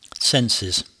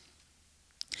Senses.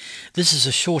 This is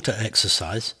a shorter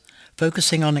exercise,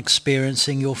 focusing on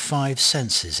experiencing your 5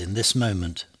 senses in this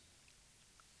moment.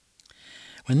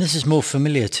 When this is more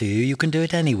familiar to you, you can do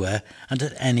it anywhere and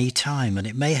at any time, and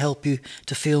it may help you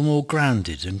to feel more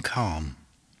grounded and calm.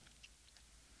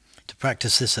 To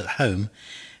practice this at home,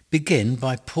 begin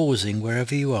by pausing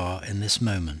wherever you are in this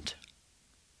moment.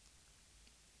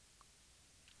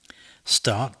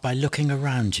 Start by looking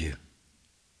around you.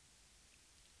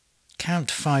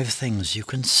 Count 5 things you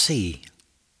can see.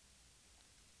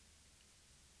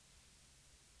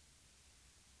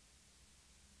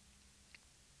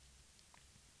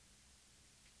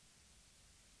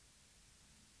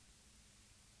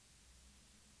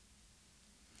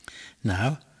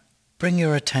 Now, bring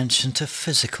your attention to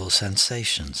physical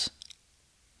sensations.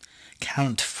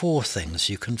 Count 4 things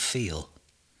you can feel.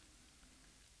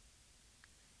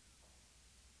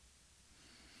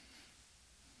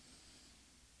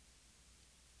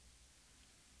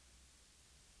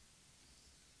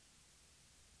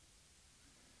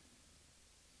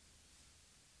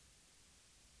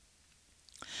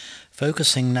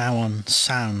 Focusing now on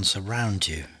sounds around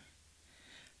you.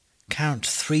 Count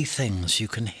 3 things you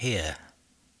can hear.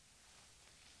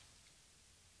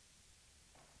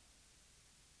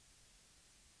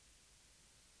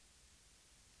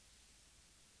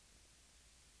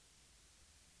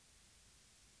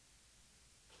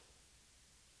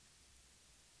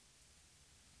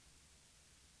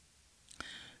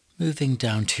 Moving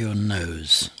down to your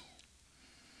nose.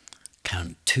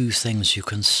 Count 2 things you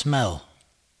can smell.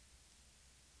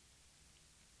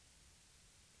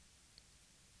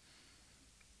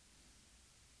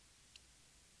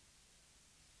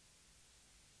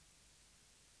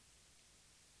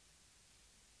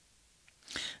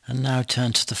 And now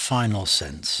turn to the final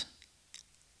sense.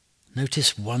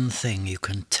 Notice 1 thing you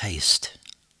can taste.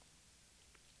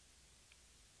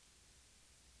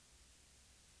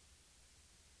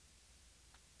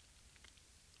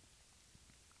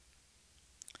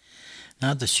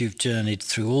 Now that you've journeyed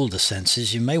through all the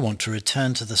senses, you may want to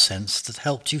return to the sense that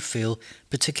helped you feel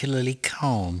particularly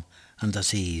calm and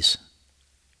at ease.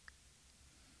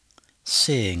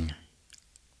 Seeing,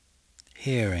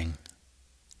 hearing,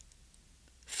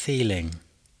 feeling,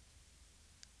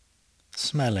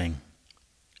 smelling,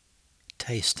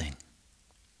 tasting.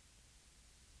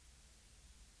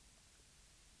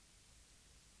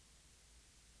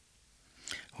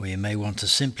 Or you may want to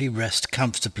simply rest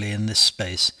comfortably in this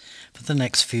space for the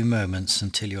next few moments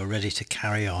until you're ready to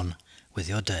carry on with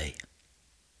your day.